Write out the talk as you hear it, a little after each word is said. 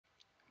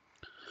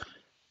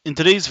In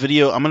today's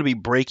video, I'm going to be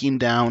breaking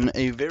down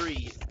a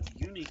very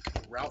unique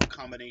route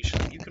combination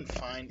that you can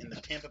find in the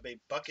Tampa Bay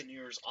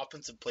Buccaneers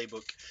offensive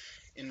playbook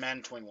in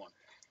Madden 21.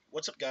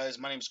 What's up, guys?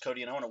 My name is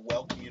Cody, and I want to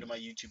welcome you to my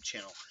YouTube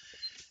channel.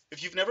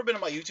 If you've never been on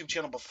my YouTube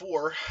channel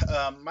before,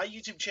 my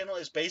YouTube channel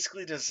is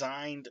basically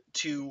designed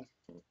to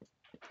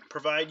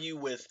provide you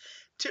with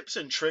tips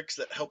and tricks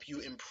that help you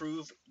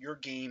improve your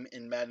game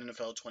in Madden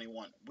NFL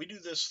 21. We do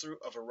this through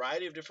a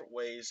variety of different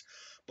ways,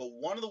 but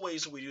one of the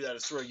ways that we do that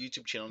is through our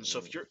YouTube channel. And so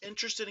if you're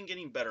interested in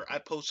getting better, I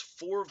post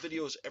 4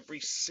 videos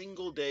every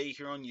single day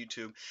here on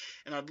YouTube,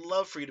 and I'd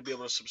love for you to be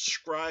able to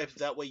subscribe.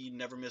 That way you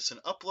never miss an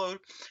upload.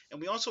 And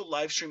we also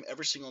live stream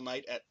every single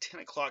night at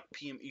 10 o'clock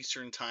p.m.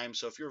 Eastern time.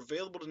 So if you're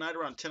available tonight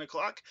around 10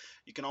 o'clock,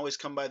 you can always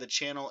come by the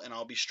channel and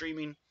I'll be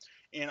streaming.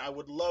 And I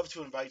would love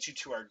to invite you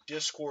to our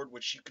Discord,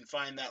 which you can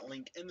find that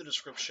link in the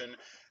description.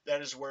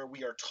 That is where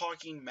we are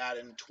talking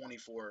Madden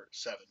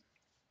 24/7.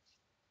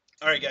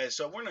 All right, guys,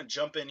 so we're going to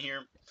jump in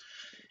here.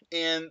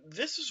 And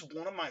this is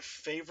one of my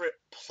favorite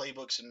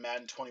playbooks in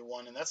Madden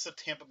 21, and that's the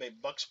Tampa Bay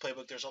Bucks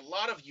playbook. There's a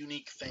lot of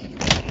unique things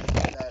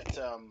that,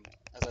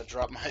 as I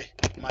drop my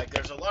mic,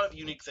 there's a lot of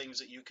unique things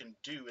that you can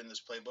do in this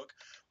playbook.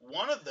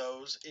 One of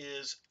those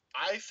is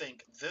I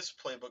think this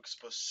playbook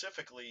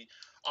specifically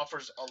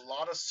offers a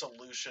lot of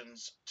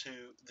solutions to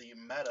the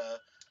meta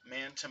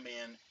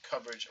man-to-man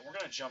coverage, and we're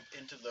going to jump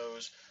into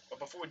those. But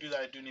before we do that,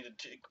 I do need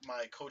to take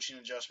my coaching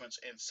adjustments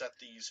and set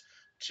these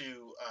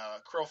to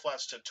curl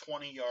flats to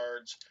 20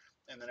 yards,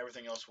 and then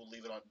everything else we'll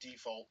leave it on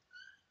default.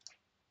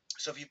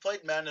 So if you've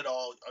played Madden at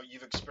all,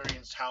 you've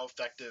experienced how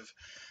effective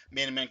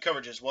man-to-man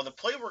coverage is. Well, the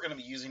play we're going to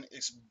be using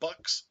is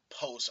Bucks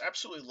Post. I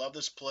absolutely love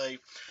this play,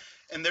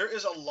 and there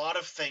is a lot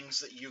of things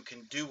that you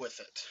can do with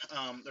it.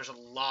 There's a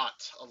lot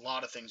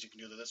of things you can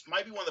do with it. This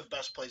might be one of the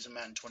best plays in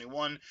Madden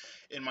 21,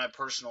 in my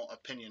personal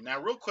opinion.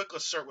 Now, real quick,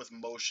 let's start with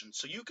motion.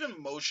 So you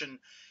can motion,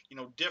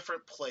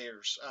 different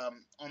players.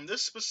 On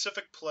this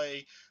specific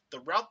play, the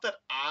route that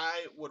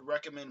I would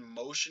recommend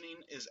motioning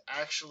is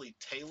actually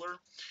Taylor,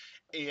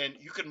 and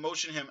you can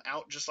motion him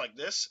out just like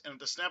this, and at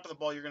the snap of the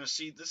ball you're going to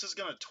see this is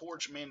going to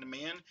torch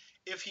man-to-man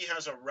if he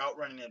has a route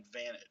running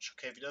advantage.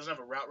 Okay, if he doesn't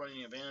have a route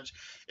running advantage,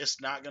 it's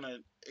not going to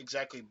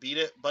exactly beat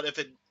it, but if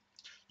it,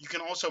 you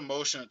can also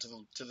motion it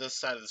to this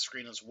side of the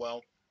screen as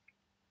well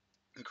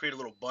and create a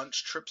little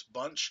bunch, trips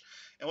bunch,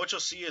 and what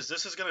you'll see is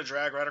this is going to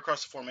drag right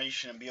across the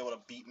formation and be able to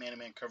beat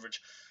man-to-man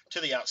coverage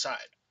to the outside.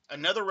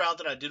 Another route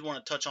that I did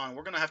want to touch on,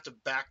 we're going to have to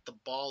back the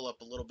ball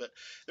up a little bit.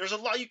 There's a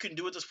lot you can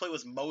do with this play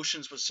with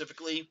motion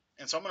specifically,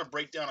 and so I'm going to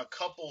break down I'm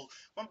going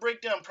to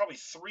break down probably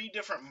 3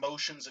 different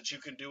motions that you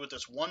can do with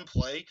this one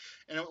play,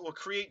 and it will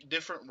create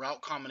different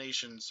route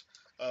combinations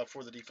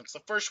for the defense. The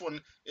first one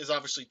is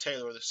obviously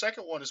Taylor. The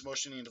second one is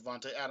motioning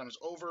Devontae Adams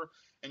over,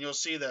 and you'll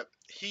see that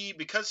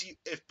because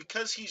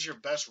he's your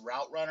best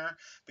route runner,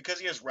 because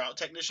he has route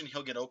technician,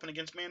 he'll get open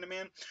against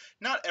man-to-man.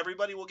 Not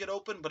everybody will get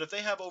open, but if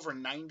they have over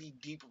 90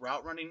 deep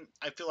route running,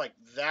 I feel like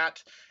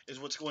that is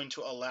what's going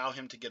to allow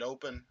him to get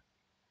open.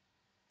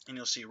 And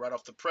you'll see right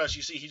off the press,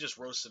 you see he just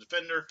roasts the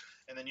defender,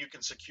 and then you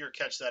can secure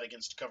catch that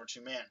against cover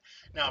 2 man.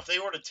 Now, if they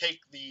were to take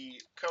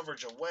the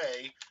coverage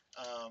away,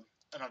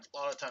 and a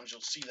lot of times you'll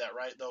see that,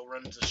 right? They'll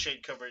run into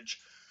shade coverage,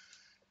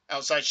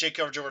 outside shade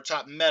coverage over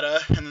top meta,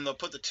 and then they'll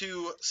put the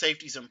 2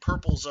 safeties in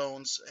purple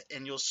zones,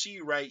 and you'll see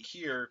right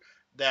here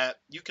that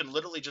you can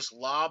literally just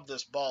lob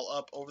this ball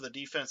up over the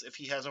defense. If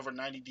he has over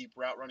 90 deep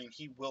route running,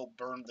 he will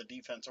burn the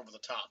defense over the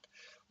top.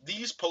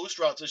 These post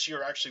routes this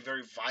year are actually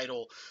very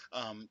vital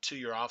to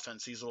your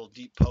offense, these little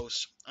deep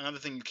posts. Another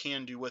thing you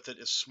can do with it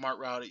is smart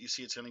route it. You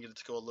see it's going to get it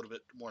to go a little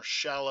bit more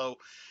shallow,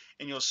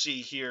 and you'll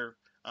see here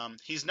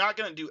he's not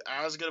going to do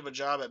as good of a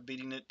job at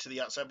beating it to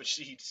the outside, but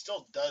you see he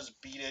still does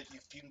beat it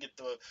if you can get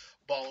the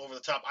ball over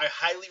the top. I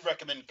highly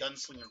recommend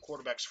gunslinger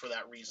quarterbacks for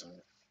that reason.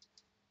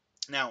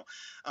 Now,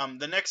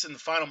 the next and the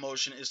final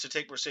motion is to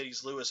take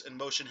Mercedes Lewis and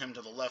motion him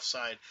to the left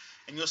side.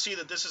 And you'll see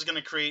that this is going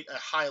to create a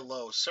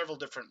high-low, several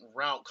different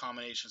route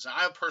combinations. Now,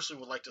 I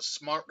personally would like to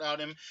smart route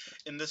him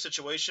in this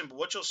situation, but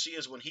what you'll see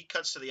is when he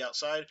cuts to the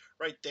outside,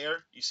 right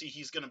there, you see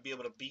he's going to be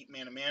able to beat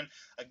man-to-man.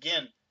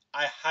 Again,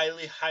 I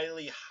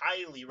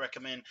highly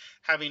recommend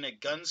having a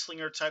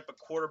gunslinger type of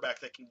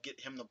quarterback that can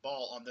get him the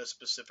ball on this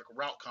specific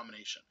route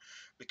combination,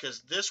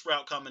 because this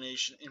route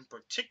combination in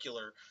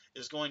particular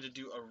is going to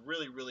do a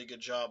really good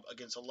job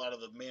against a lot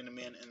of the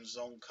man-to-man and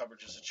zone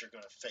coverages that you're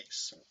going to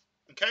face.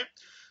 Okay,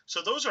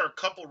 so those are a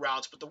couple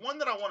routes, but the one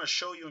that I want to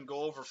show you and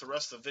go over for the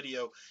rest of the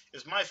video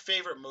is my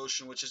favorite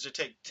motion, which is to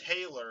take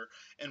Taylor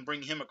and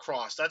bring him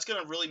across. That's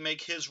going to really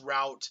make his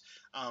route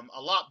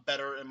a lot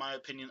better, in my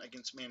opinion,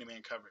 against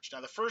man-to-man coverage.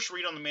 Now, the first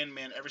read on the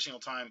man-to-man every single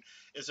time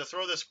is to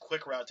throw this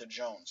quick route to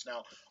Jones.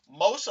 Now,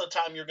 most of the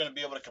time you're going to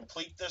be able to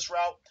complete this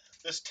route.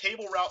 This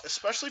table route,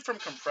 especially from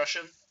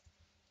compression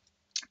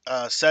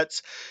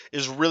sets,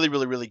 is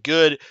really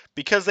good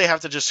because they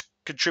have to just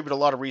contribute a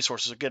lot of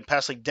resources. Again,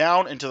 passing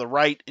down and to the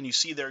right, and you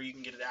see there you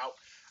can get it out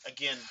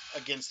again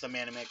against the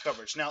man-to-man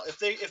coverage. Now, if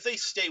they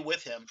stay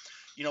with him,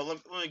 let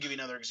me give you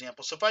another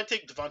example. So if I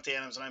take Devontae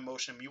Adams and I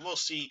motion him, you will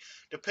see,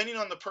 depending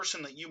on the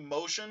person that you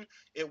motion,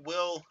 it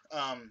will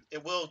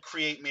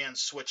create man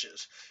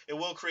switches. It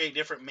will create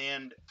different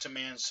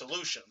man-to-man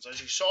solutions.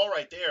 As you saw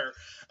right there,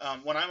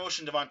 when I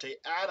motion Devontae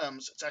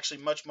Adams, it's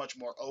actually much, much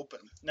more open.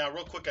 Now,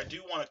 real quick, I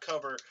do want to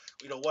cover,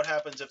 what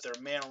happens if they're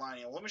man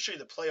aligning. Let me show you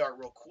the play art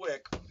real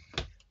quick.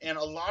 And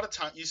a lot of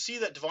time, you see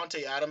that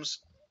Devontae Adams,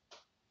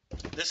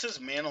 this is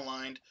man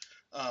aligned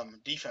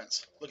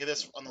defense. Look at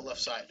this on the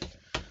left side.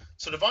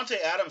 So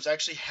Devontae Adams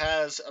actually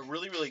has a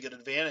really, really good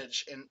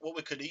advantage. And what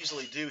we could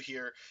easily do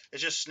here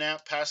is just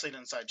snap, pass lead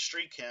inside,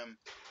 streak him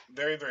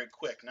very, very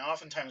quick. Now,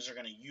 oftentimes they're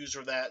going to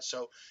user that,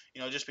 so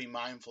just be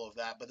mindful of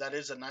that. But that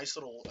is a nice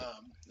little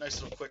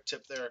quick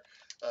tip there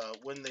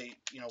when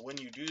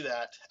you do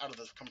that out of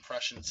the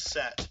compression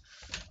set.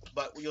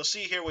 But you'll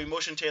see here we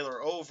motion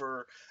Taylor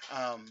over.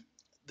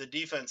 The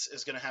defense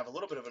is going to have a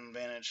little bit of an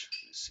advantage.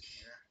 Let's see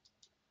here,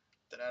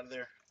 get that out of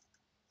there.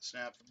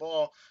 Snap the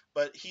ball,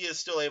 but he is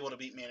still able to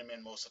beat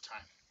man-to-man most of the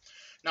time.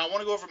 Now I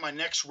want to go over my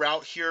next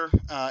route here,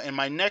 and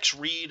my next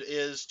read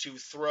is to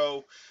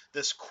throw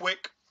this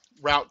quick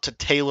route to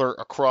Taylor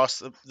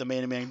across the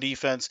man-to-man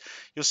defense.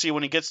 You'll see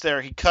when he gets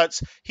there, he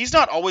cuts. He's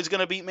not always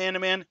going to beat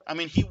man-to-man. I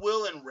mean, he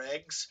will in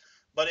regs,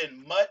 but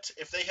in MUT,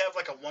 if they have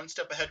like a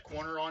one-step ahead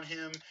corner on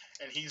him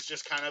and he's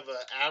just kind of an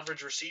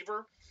average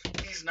receiver,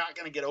 he's not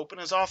going to get open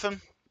as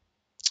often.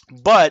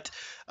 But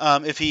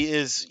if he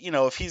is,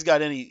 if he's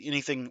got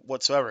anything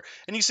whatsoever,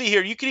 and you see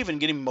here, you can even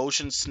get him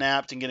motion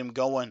snapped and get him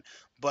going.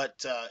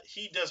 But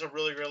he does a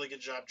really, really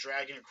good job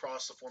dragging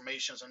across the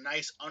formations. A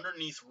nice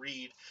underneath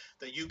read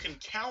that you can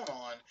count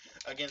on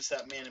against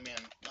that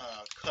man-to-man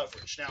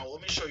coverage. Now,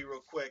 let me show you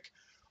real quick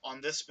on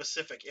this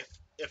specific.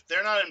 If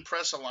they're not in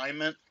press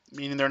alignment,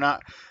 meaning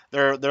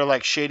they're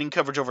like shading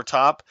coverage over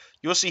top,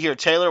 you'll see here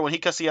Taylor when he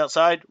cuts the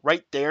outside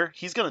right there,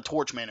 he's going to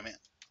torch man-to-man.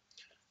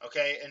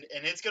 Okay,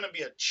 and it's going to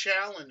be a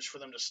challenge for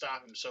them to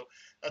stop him. So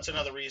that's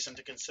another reason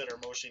to consider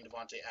motioning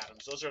Devontae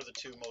Adams. Those are the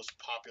two most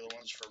popular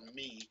ones for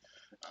me.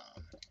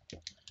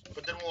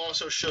 But then we'll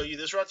also show you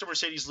this route to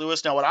Mercedes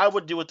Lewis. Now, what I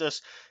would do with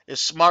this is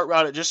smart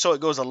route it just so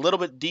it goes a little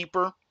bit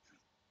deeper.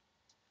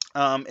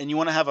 And you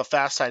want to have a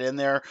fast side in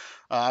there.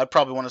 I'd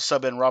probably want to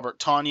sub in Robert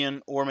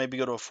Tonyan or maybe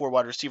go to a 4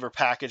 wide receiver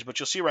package.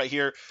 But you'll see right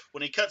here,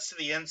 when he cuts to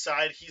the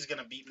inside, he's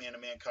going to beat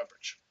man-to-man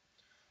coverage.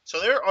 So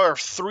there are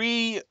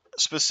 3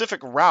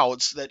 specific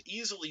routes that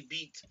easily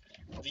beat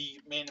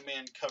the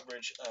man-to-man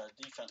coverage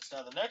defense.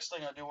 Now, the next thing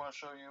I do want to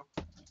show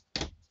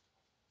you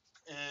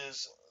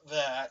is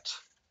that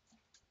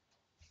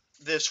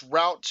this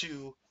route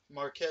to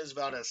Marquez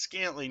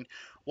Valdez-Scantling,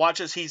 watch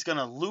as he's going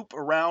to loop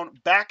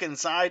around, back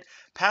inside,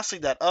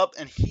 passing that up,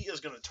 and he is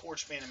going to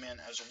torch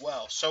man-to-man as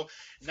well. So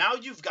now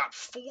you've got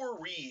 4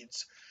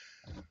 reads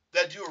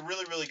that do a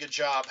really, really good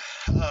job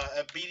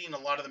at beating a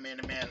lot of the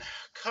man-to-man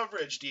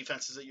coverage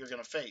defenses that you're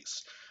going to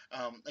face.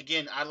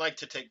 Again, I like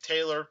to take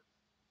Taylor,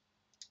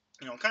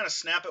 kind of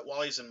snap it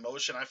while he's in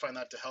motion. I find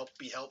that to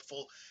be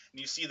helpful. And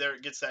you see there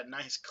it gets that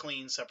nice,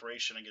 clean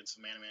separation against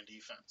the man-to-man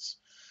defense.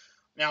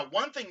 Now,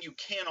 one thing you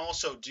can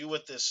also do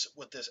with this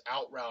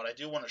out route, I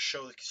do want to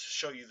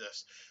show you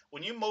this.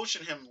 When you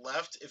motion him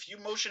left, if you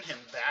motion him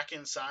back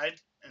inside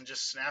and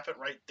just snap it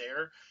right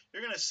there,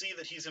 you're going to see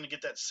that he's going to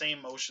get that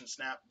same motion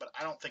snap, but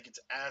I don't think it's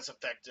as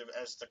effective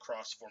as the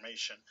cross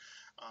formation.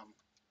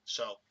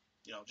 So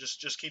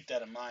just keep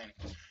that in mind.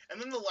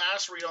 And then the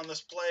last read on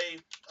this play,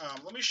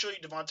 let me show you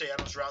Devontae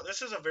Adams' route.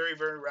 This is a very,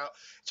 very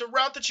it's a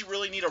route that you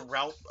really need a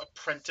route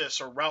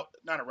apprentice or route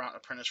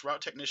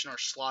technician or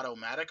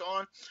slot-o-matic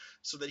on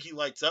so that he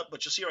lights up.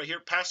 But you'll see right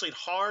here, pass lead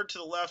hard to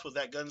the left with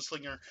that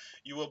gunslinger,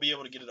 you will be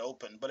able to get it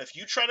open. But if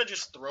you try to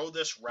just throw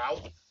this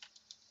route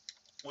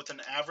with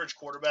an average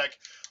quarterback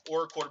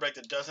or a quarterback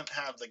that doesn't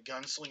have the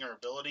gunslinger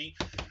ability,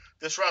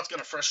 this route's going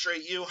to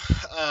frustrate you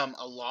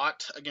a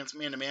lot against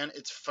man-to-man.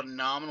 It's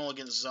phenomenal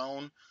against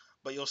zone,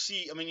 but you'll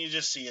see, you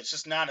just see it's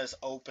just not as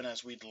open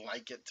as we'd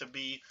like it to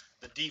be.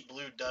 The deep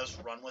blue does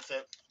run with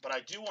it, but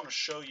I do want to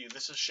show you,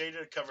 this is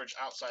shaded coverage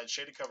outside,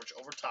 shaded coverage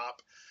over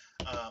top,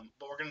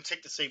 but we're going to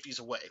take the safeties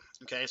away.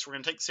 Okay, so we're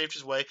going to take the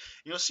safeties away.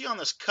 You'll see on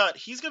this cut,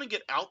 he's going to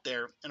get out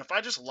there, and if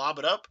I just lob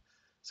it up,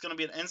 it's going to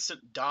be an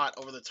instant dot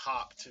over the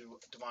top to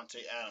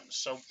Devontae Adams.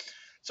 So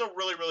it's a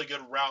really, really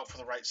good route for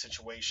the right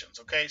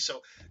situations. Okay,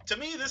 so to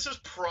me, this is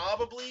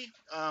probably,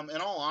 in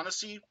all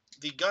honesty,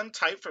 the gun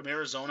type from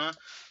Arizona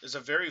is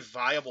a very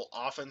viable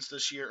offense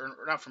this year.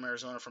 Or not from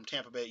Arizona, from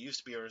Tampa Bay. It used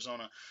to be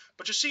Arizona.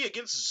 But you see,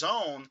 against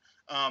zone,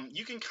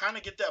 you can kind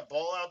of get that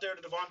ball out there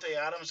to Devontae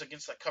Adams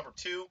against that cover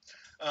 2.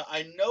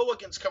 I know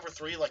against cover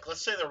 3, like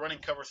let's say they're running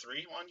cover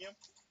 3 on you.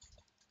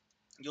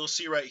 You'll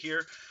see right here,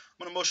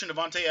 I'm going to motion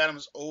Devontae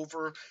Adams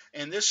over,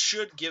 and this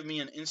should give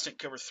me an instant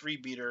cover 3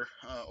 beater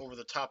over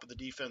the top of the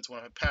defense when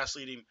I pass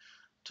lead him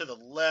to the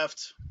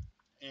left.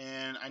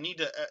 And I need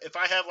to, if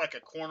I have like a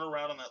corner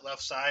route on that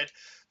left side,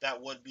 that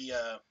would be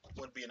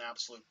an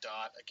absolute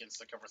dot against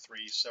the cover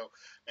 3. So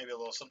maybe a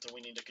little something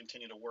we need to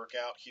continue to work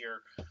out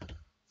here.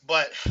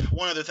 But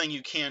one other thing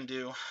you can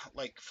do,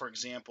 like for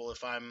example,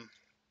 if I'm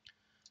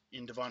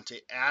in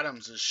Devontae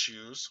Adams'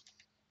 shoes.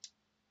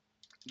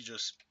 You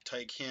just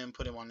take him,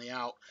 put him on the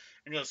out,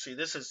 and you'll see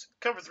this is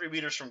cover 3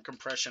 meters from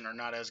compression are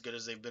not as good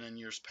as they've been in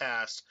years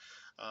past,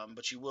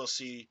 but you will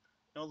see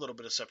a little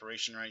bit of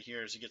separation right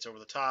here as he gets over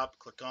the top.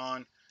 Click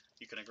on.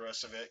 You can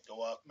aggressive it,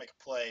 go up, make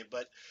a play.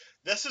 But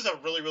this is a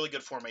really, really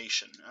good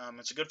formation.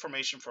 It's a good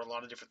formation for a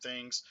lot of different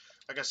things.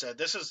 Like I said,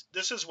 this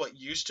is what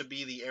used to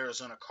be the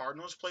Arizona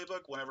Cardinals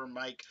playbook. Whenever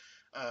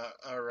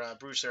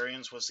Bruce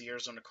Arians was the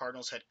Arizona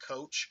Cardinals head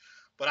coach,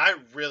 but I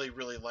really,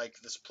 really like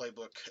this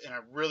playbook, and I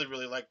really,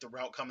 really like the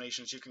route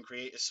combinations you can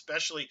create,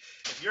 especially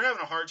if you're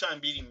having a hard time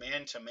beating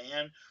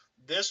man-to-man.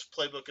 This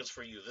playbook is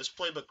for you. This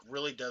playbook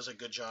really does a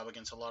good job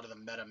against a lot of the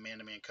meta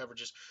man-to-man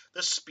coverages.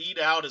 The speed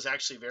out is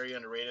actually very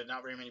underrated.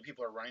 Not very many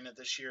people are running it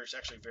this year. It's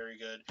actually very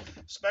good,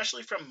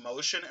 especially from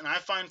motion. And I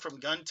find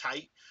from gun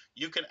tight,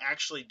 you can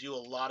actually do a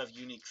lot of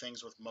unique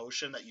things with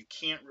motion that you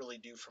can't really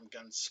do from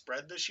gun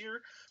spread this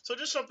year. So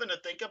just something to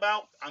think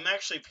about. I'm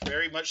actually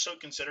very much so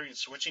considering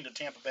switching to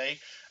Tampa Bay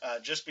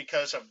just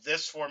because of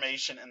this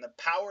formation and the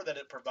power that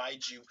it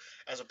provides you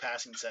as a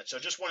passing set. So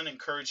just wanted to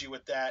encourage you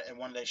with that and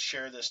wanted to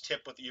share this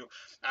tip with you.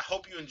 I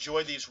hope you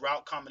enjoy these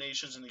route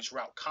combinations and these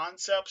route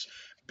concepts.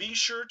 Be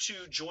sure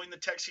to join the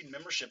texting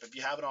membership if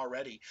you haven't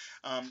already.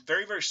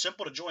 Very, very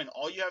simple to join.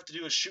 All you have to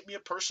do is shoot me a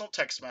personal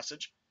text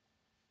message.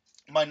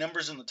 My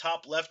number's in the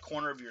top left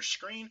corner of your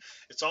screen.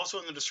 It's also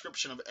in the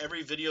description of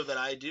every video that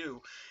I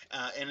do.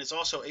 And it's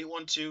also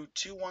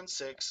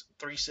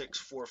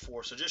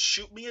 812-216-3644. So just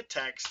shoot me a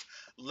text.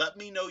 Let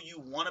me know you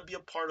want to be a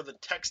part of the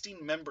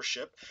texting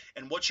membership.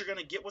 And what you're going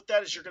to get with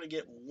that is you're going to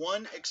get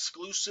one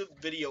exclusive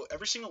video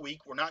every single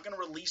week. We're not going to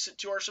release it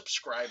to our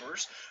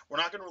subscribers. We're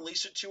not going to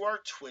release it to our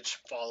Twitch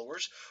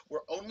followers.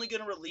 We're only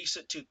going to release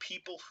it to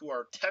people who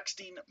are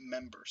texting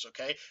members,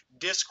 okay?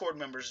 Discord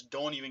members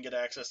don't even get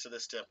access to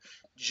this tip.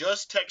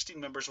 Just texting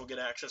members will get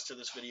access to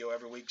this video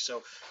every week.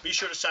 So be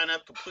sure to sign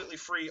up completely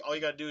free. All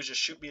you got to do is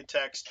just shoot me a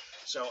text.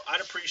 So I'd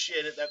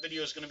appreciate it. That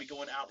video is going to be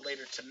going out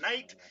later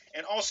tonight.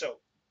 And also,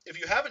 if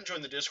you haven't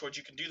joined the Discord,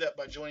 you can do that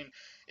by joining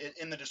it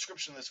in the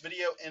description of this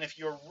video. And if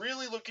you're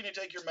really looking to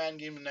take your Madden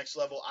game to the next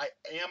level, I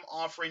am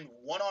offering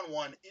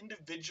one-on-one,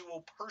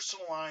 individual,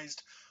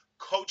 personalized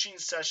coaching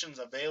sessions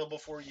available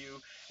for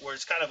you, where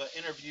it's kind of an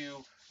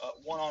interview,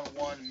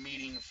 one-on-one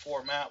meeting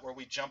format where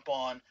we jump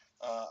on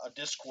a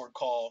Discord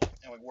call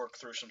and we work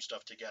through some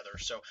stuff together.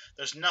 So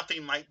there's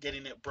nothing like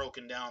getting it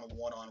broken down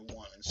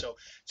one-on-one. And so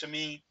to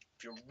me,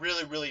 if you're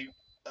really, really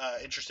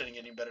interested in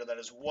getting better, that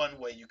is one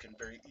way you can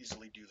very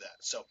easily do that.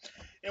 So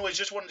anyways,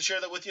 just wanted to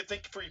share that with you.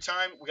 Thank you for your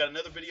time. We got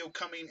another video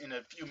coming in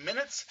a few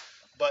minutes,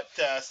 but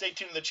stay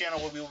tuned to the channel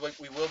where we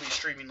will be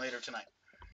streaming later tonight.